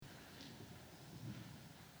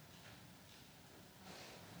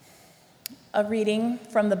A reading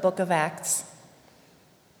from the book of Acts.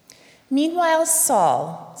 Meanwhile,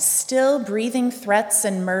 Saul, still breathing threats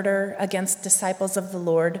and murder against disciples of the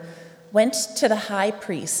Lord, went to the high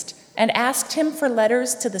priest and asked him for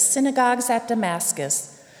letters to the synagogues at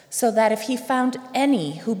Damascus, so that if he found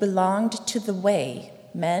any who belonged to the way,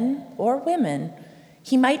 men or women,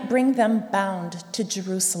 he might bring them bound to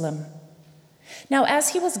Jerusalem. Now, as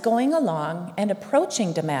he was going along and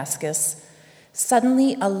approaching Damascus,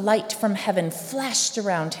 suddenly a light from heaven flashed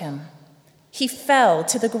around him. He fell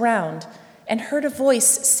to the ground and heard a voice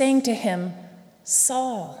saying to him,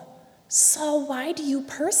 "Saul, Saul, why do you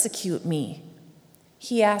persecute me?"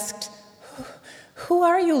 He asked, "Who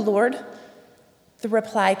are you, Lord?" The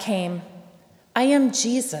reply came, "I am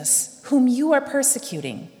Jesus, whom you are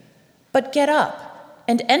persecuting. But get up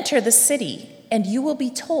and enter the city, and you will be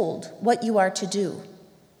told what you are to do."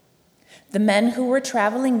 The men who were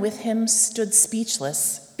traveling with him stood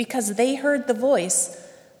speechless because they heard the voice,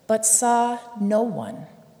 but saw no one.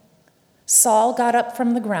 Saul got up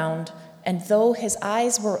from the ground, and though his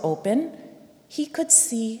eyes were open, he could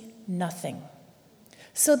see nothing.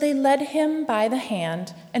 So they led him by the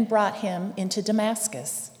hand and brought him into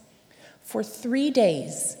Damascus. For 3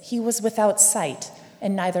 days he was without sight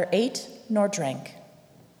and neither ate nor drank.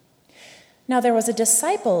 Now there was a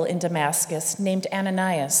disciple in Damascus named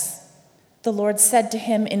Ananias. The Lord said to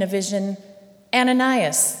him in a vision,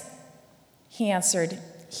 "Ananias." He answered,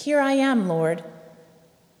 "Here I am, Lord."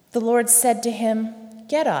 The Lord said to him,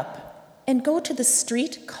 "Get up and go to the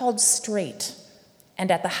street called Straight, and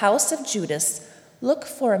at the house of Judas, look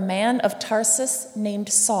for a man of Tarsus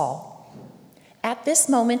named Saul. At this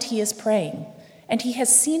moment he is praying, and he has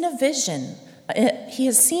seen in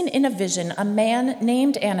a vision a man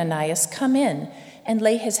named Ananias come in and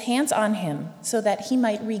lay his hands on him so that he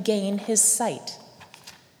might regain his sight."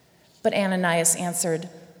 But Ananias answered,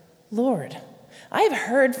 "Lord, I have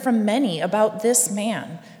heard from many about this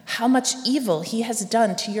man, how much evil he has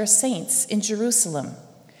done to your saints in Jerusalem.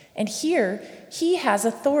 And here he has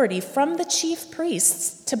authority from the chief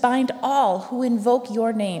priests to bind all who invoke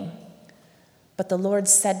your name." But the Lord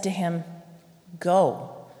said to him,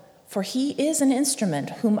 "Go, for he is an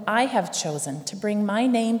instrument whom I have chosen to bring my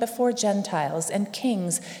name before Gentiles and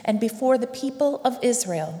kings and before the people of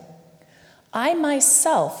Israel. I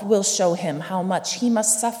myself will show him how much he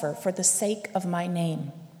must suffer for the sake of my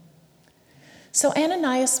name." So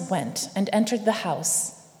Ananias went and entered the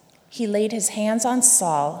house. He laid his hands on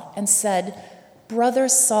Saul and said, "Brother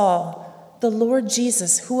Saul, the Lord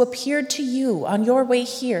Jesus, who appeared to you on your way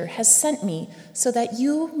here, has sent me so that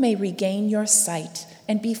you may regain your sight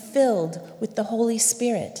and be filled with the Holy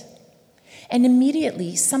Spirit." And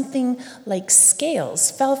immediately something like scales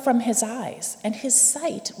fell from his eyes, and his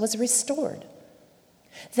sight was restored.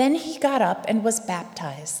 Then he got up and was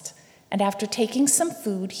baptized, and after taking some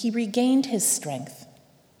food, he regained his strength.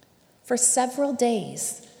 For several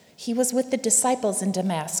days he was with the disciples in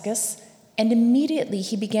Damascus, and immediately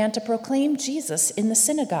he began to proclaim Jesus in the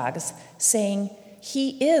synagogues, saying,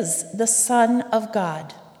 "He is the Son of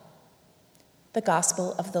God." The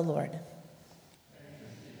Gospel of the Lord.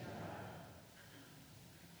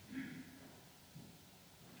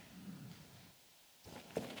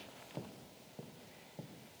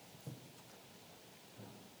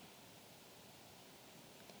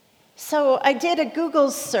 So I did a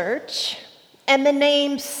Google search, and the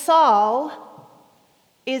name Saul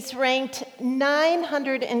is ranked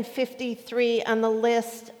 953 on the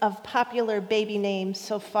list of popular baby names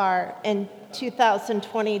so far in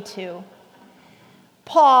 2022.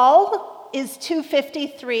 Paul is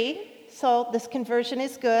 253, so this conversion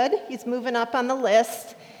is good. He's moving up on the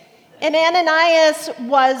list. And Ananias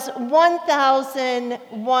was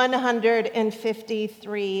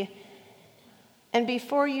 1,153. And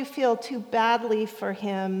before you feel too badly for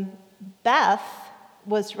him, Beth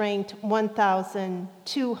was ranked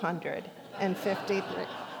 1,253.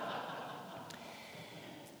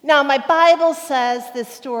 Now, my Bible says this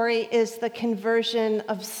story is the conversion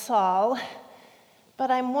of Saul,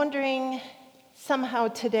 but I'm wondering somehow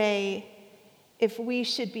today if we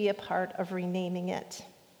should be a part of renaming it.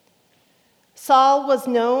 Saul was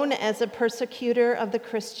known as a persecutor of the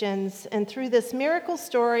Christians, and through this miracle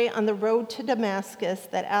story on the road to Damascus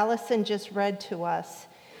that Allison just read to us,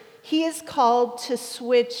 he is called to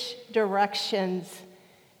switch directions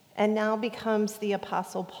and now becomes the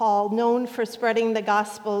Apostle Paul, known for spreading the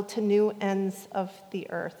gospel to new ends of the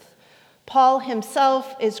earth. Paul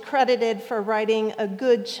himself is credited for writing a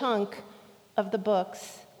good chunk of the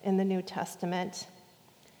books in the New Testament.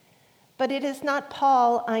 But it is not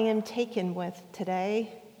Paul I am taken with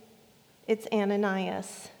today. It's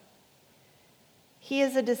Ananias. He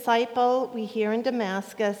is a disciple we hear in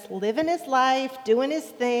Damascus, living his life, doing his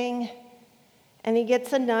thing, and he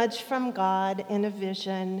gets a nudge from God in a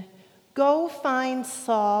vision. Go find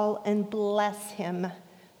Saul and bless him.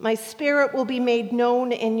 My spirit will be made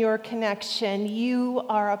known in your connection. You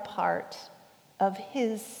are a part of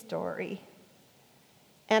his story.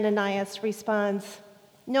 Ananias responds,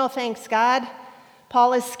 no thanks, God.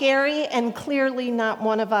 Paul is scary and clearly not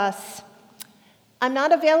one of us. I'm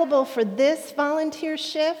not available for this volunteer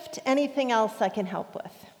shift. Anything else I can help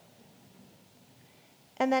with?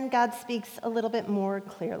 And then God speaks a little bit more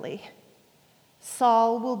clearly.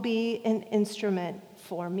 Saul will be an instrument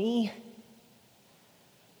for me.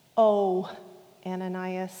 Oh,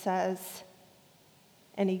 Ananias says,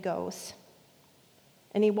 and he goes.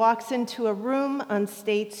 And he walks into a room on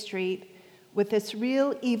State Street with this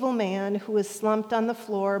real evil man who is slumped on the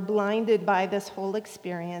floor, blinded by this whole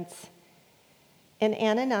experience. And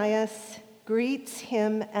Ananias greets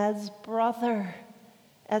him as brother,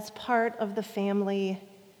 as part of the family,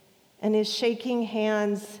 and his shaking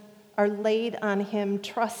hands are laid on him,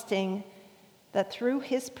 trusting that through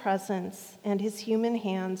his presence and his human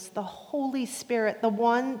hands, the Holy Spirit, the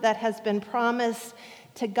one that has been promised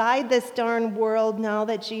to guide this darn world now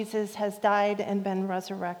that Jesus has died and been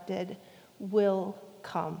resurrected, will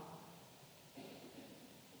come.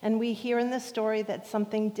 And we hear in the story that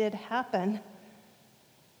something did happen.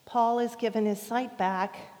 Paul is given his sight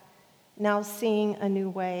back, now seeing a new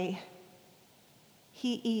way.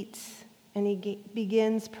 He eats and he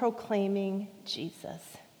begins proclaiming Jesus.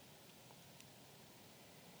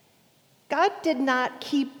 God did not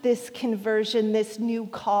keep this conversion, this new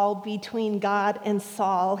call between God and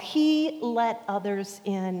Saul. He let others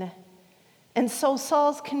in. And so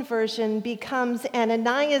Saul's conversion becomes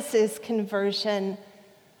Ananias' conversion,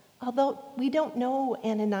 although we don't know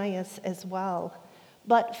Ananias as well.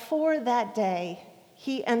 But for that day,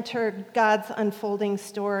 he entered God's unfolding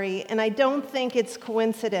story, and I don't think it's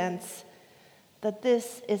coincidence that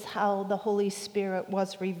this is how the Holy Spirit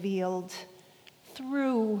was revealed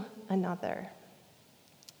through another.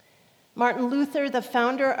 Martin Luther, the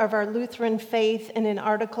founder of our Lutheran faith, in an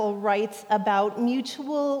article writes about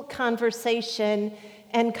mutual conversation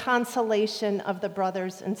and consolation of the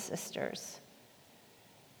brothers and sisters.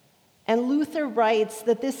 And Luther writes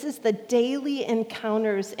that this is the daily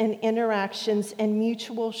encounters and interactions and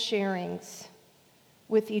mutual sharings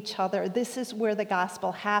with each other. This is where the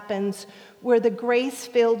gospel happens, where the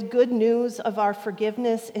grace-filled good news of our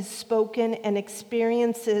forgiveness is spoken and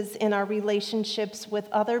experiences in our relationships with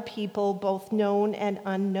other people, both known and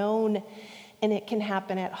unknown. And it can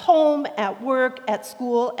happen at home, at work, at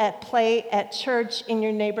school, at play, at church, in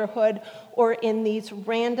your neighborhood, or in these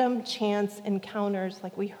random chance encounters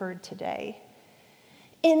like we heard today.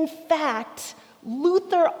 In fact,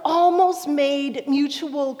 Luther almost made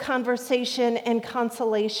mutual conversation and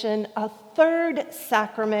consolation a third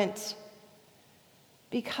sacrament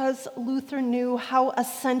because Luther knew how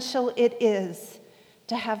essential it is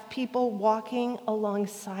to have people walking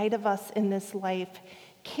alongside of us in this life,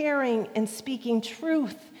 caring and speaking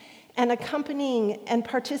truth and accompanying and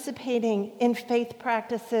participating in faith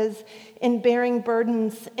practices, in bearing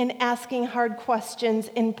burdens, in asking hard questions,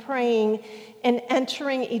 in praying, in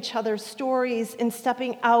entering each other's stories, in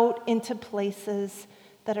stepping out into places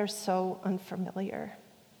that are so unfamiliar.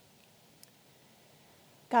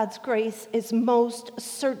 God's grace is most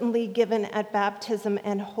certainly given at baptism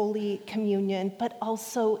and Holy Communion, but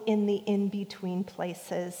also in the in-between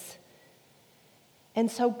places. And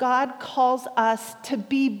so God calls us to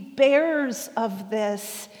be bearers of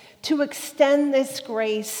this, to extend this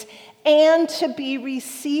grace, and to be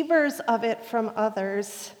receivers of it from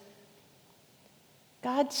others.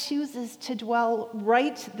 God chooses to dwell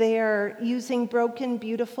right there, using broken,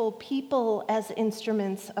 beautiful people as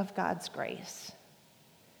instruments of God's grace.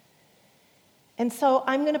 And so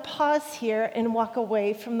I'm going to pause here and walk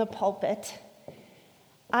away from the pulpit.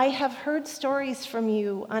 I have heard stories from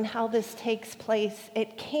you on how this takes place.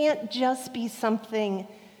 It can't just be something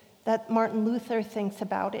that Martin Luther thinks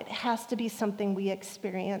about. It has to be something we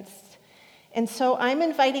experienced. And so I'm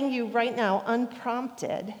inviting you right now,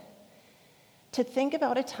 unprompted, to think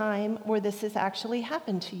about a time where this has actually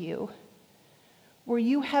happened to you, where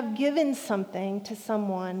you have given something to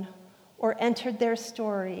someone or entered their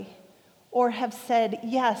story or have said,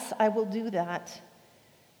 yes, I will do that.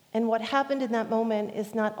 And what happened in that moment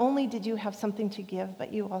is not only did you have something to give,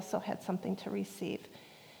 but you also had something to receive.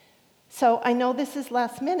 So I know this is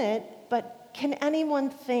last minute, but can anyone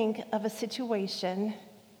think of a situation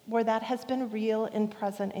where that has been real and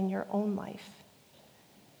present in your own life?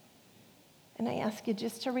 And I ask you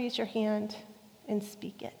just to raise your hand and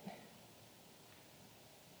speak it.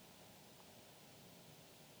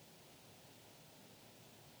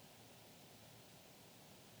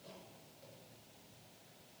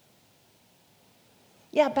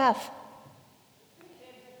 Yeah, Beth.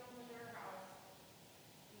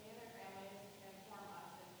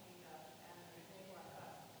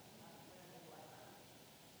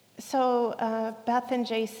 So Beth and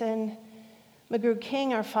Jason McGrew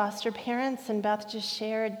King are foster parents, and Beth just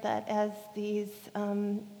shared that as these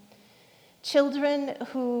children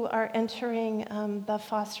who are entering the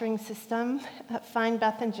fostering system find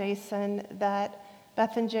Beth and Jason, that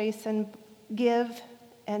Beth and Jason give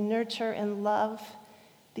and nurture and love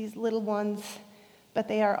these little ones, but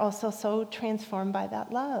they are also so transformed by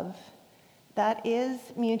that love. That is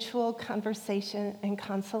mutual conversation and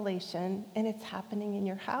consolation, and it's happening in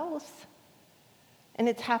your house. And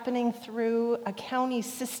it's happening through a county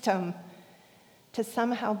system to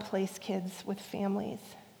somehow place kids with families.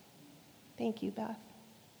 Thank you, Beth.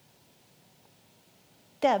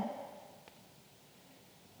 Deb.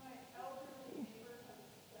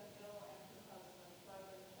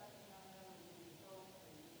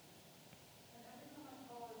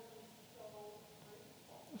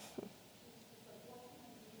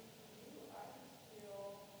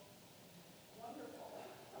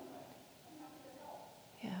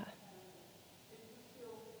 Yeah.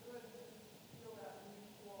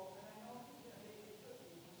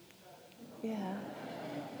 Yeah.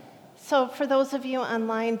 So for those of you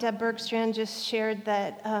online, Deb Bergstrand just shared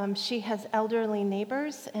that she has elderly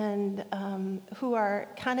neighbors and who are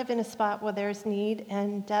kind of in a spot where there's need,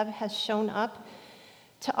 and Deb has shown up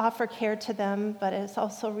to offer care to them, but has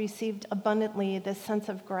also received abundantly this sense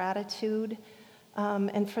of gratitude,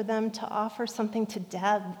 and for them to offer something to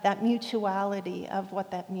Deb, that mutuality of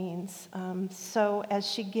what that means. So as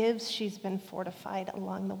she gives, she's been fortified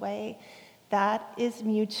along the way. That is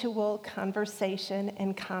mutual conversation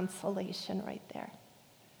and consolation right there.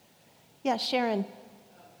 Yeah, Sharon.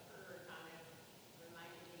 Her comments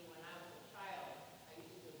reminded me when I was a child, I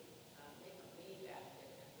used to make a mini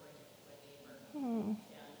basket and bring it to a neighbor. And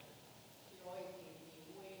she always gave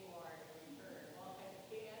me way more in return, all kinds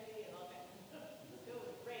of candy and all kinds of stuff. It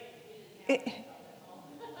was great. We didn't have that at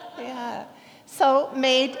home. Yeah.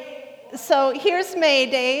 So here's May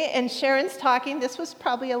Day, and Sharon's talking. This was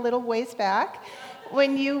probably a little ways back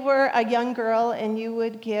when you were a young girl and you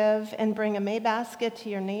would give and bring a May basket to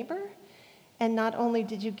your neighbor. And not only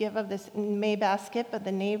did you give of this May basket, but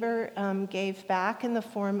the neighbor gave back in the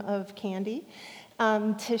form of candy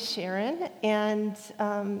to Sharon. And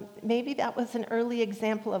maybe that was an early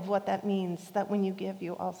example of what that means, that when you give,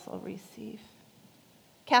 you also receive.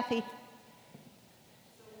 Kathy.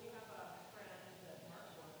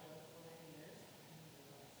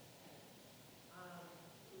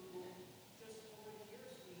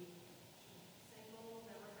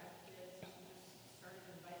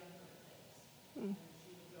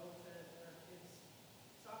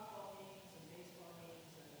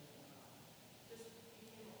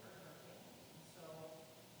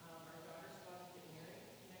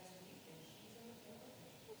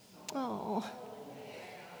 Oh.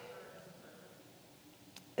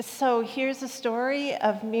 So here's a story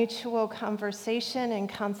of mutual conversation and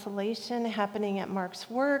consolation happening at Mark's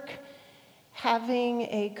work, having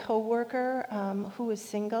a coworker who is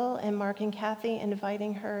single, and Mark and Kathy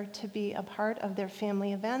inviting her to be a part of their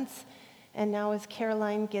family events. And now as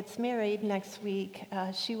Caroline gets married next week,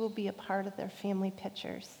 she will be a part of their family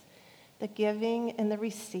pictures. The giving and the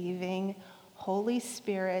receiving, Holy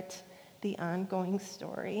Spirit, the ongoing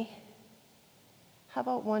story. How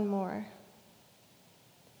about one more?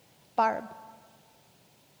 Barb.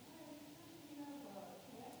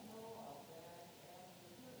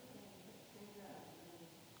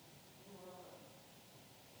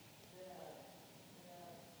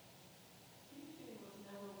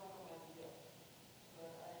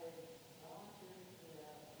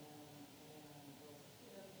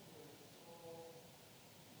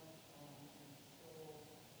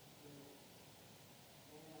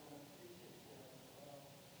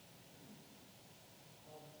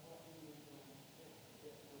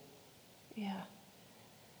 Yeah.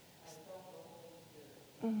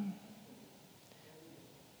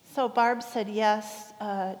 So Barb said yes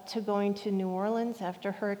to going to New Orleans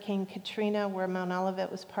after Hurricane Katrina, where Mount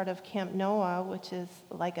Olivet was part of Camp Noah, which is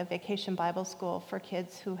like a vacation Bible school for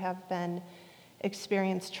kids who have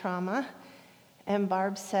experienced trauma. And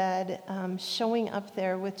Barb said showing up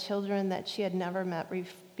there with children that she had never met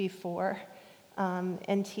before,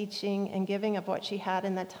 and teaching and giving of what she had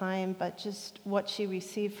in that time, but just what she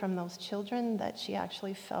received from those children, that she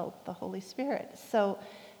actually felt the Holy Spirit. So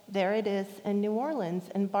there it is in New Orleans.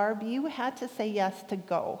 And Barb, you had to say yes to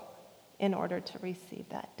go in order to receive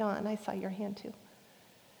that. Dawn, I saw your hand too.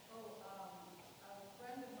 A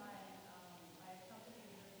friend of mine, I accompanied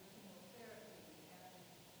her to chemotherapy, and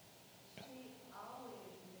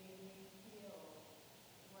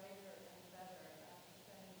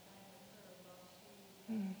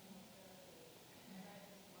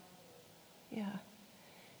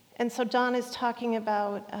And so Dawn is talking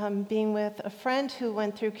about being with a friend who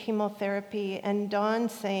went through chemotherapy, and Dawn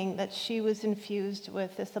saying that she was infused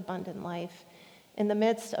with this abundant life in the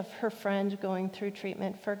midst of her friend going through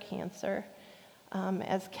treatment for cancer.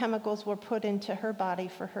 As chemicals were put into her body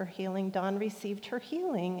for her healing, Dawn received her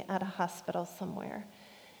healing at a hospital somewhere.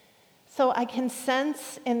 So I can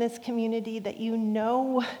sense in this community that you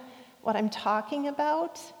know what I'm talking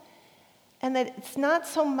about, and that it's not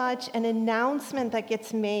so much an announcement that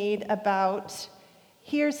gets made about,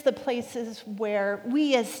 here's the places where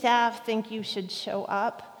we as staff think you should show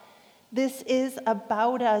up. This is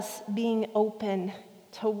about us being open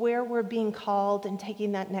to where we're being called and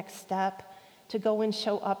taking that next step to go and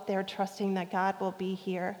show up there, trusting that God will be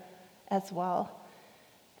here as well.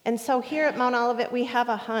 And so here at Mount Olivet, we have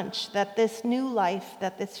a hunch that this new life,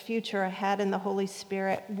 that this future ahead in the Holy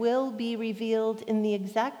Spirit will be revealed in the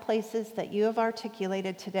exact places that you have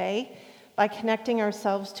articulated today by connecting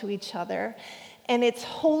ourselves to each other. And it's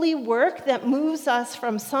holy work that moves us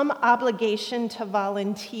from some obligation to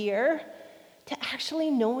volunteer to actually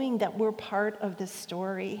knowing that we're part of this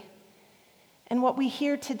story. And what we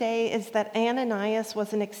hear today is that Ananias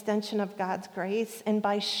was an extension of God's grace, and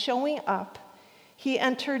by showing up, he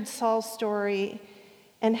entered Saul's story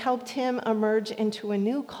and helped him emerge into a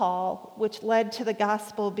new call, which led to the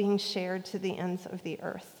gospel being shared to the ends of the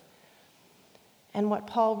earth. And what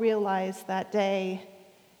Paul realized that day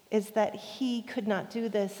is that he could not do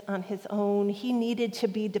this on his own. He needed to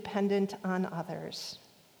be dependent on others.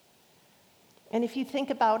 And if you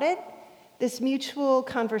think about it, this mutual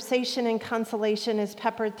conversation and consolation is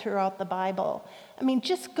peppered throughout the Bible. I mean,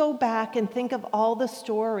 just go back and think of all the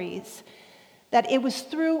stories that it was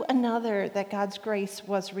through another that God's grace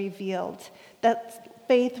was revealed, that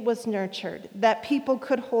faith was nurtured, that people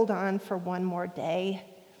could hold on for one more day.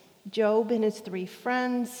 Job and his 3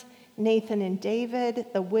 friends, Nathan and David,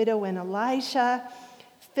 the widow and Elijah,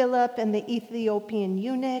 Philip and the Ethiopian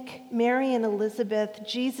eunuch, Mary and Elizabeth,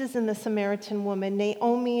 Jesus and the Samaritan woman,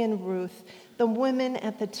 Naomi and Ruth, the women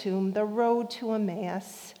at the tomb, the road to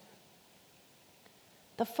Emmaus.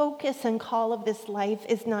 The focus and call of this life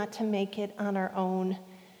is not to make it on our own.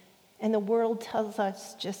 And the world tells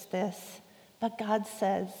us just this, but God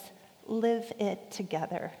says, live it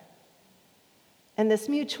together. And this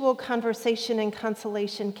mutual conversation and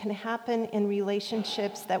consolation can happen in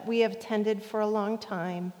relationships that we have tended for a long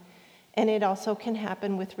time, and it also can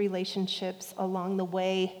happen with relationships along the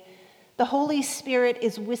way. The Holy Spirit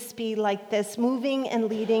is wispy like this, moving and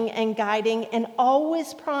leading and guiding and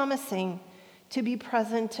always promising to be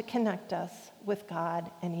present to connect us with God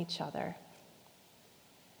and each other.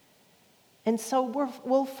 And so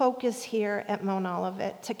we'll focus here at Mount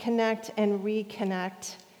Olivet to connect and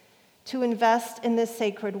reconnect, to invest in this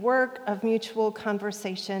sacred work of mutual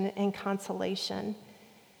conversation and consolation.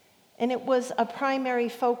 And it was a primary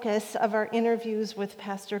focus of our interviews with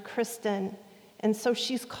Pastor Kristen. And so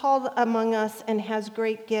she's called among us and has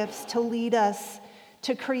great gifts to lead us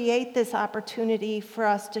to create this opportunity for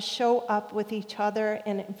us to show up with each other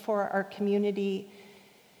and for our community.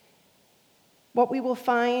 What we will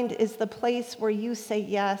find is the place where you say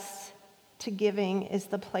yes to giving is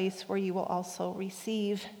the place where you will also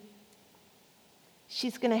receive.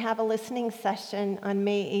 She's going to have a listening session on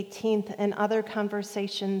May 18th and other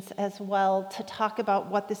conversations as well to talk about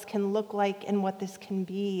what this can look like and what this can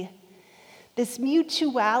be. This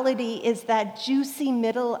mutuality is that juicy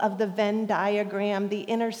middle of the Venn diagram, the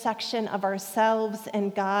intersection of ourselves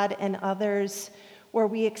and God and others, where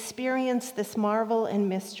we experience this marvel and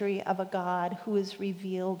mystery of a God who is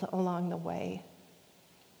revealed along the way.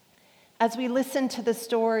 As we listen to the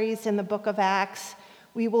stories in the book of Acts,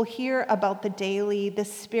 we will hear about the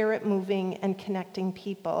Spirit moving and connecting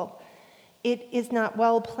people. It is not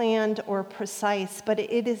well planned or precise, but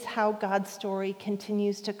it is how God's story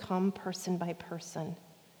continues to come person by person.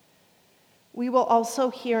 We will also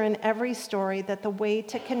hear in every story that the way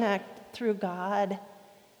to connect through God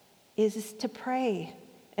is to pray.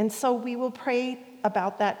 And so we will pray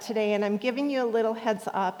about that today. And I'm giving you a little heads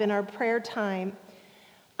up in our prayer time.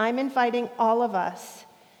 I'm inviting all of us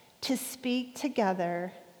to speak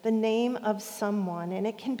together the name of someone, and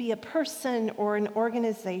it can be a person or an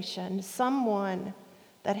organization, someone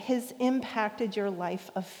that has impacted your life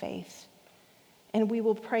of faith. And we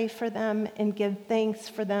will pray for them and give thanks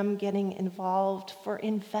for them getting involved, for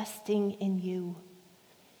investing in you.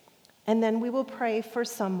 And then we will pray for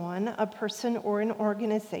someone, a person or an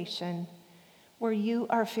organization, where you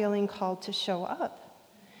are feeling called to show up.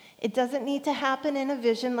 It doesn't need to happen in a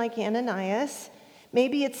vision like Ananias.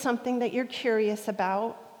 Maybe it's something that you're curious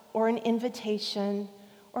about, or an invitation,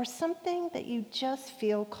 or something that you just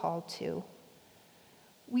feel called to.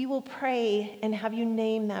 we will pray and have you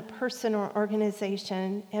name that person or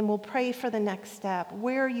organization, and we'll pray for the next step,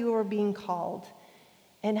 where you are being called,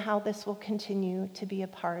 and how this will continue to be a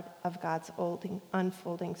part of God's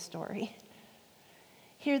unfolding story.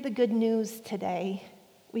 Hear the good news today.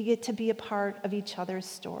 We get to be a part of each other's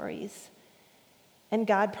stories. And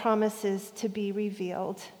God promises to be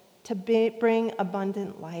revealed, to bring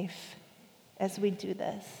abundant life as we do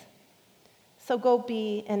this. So go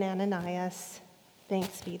be an Ananias.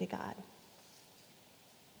 Thanks be to God.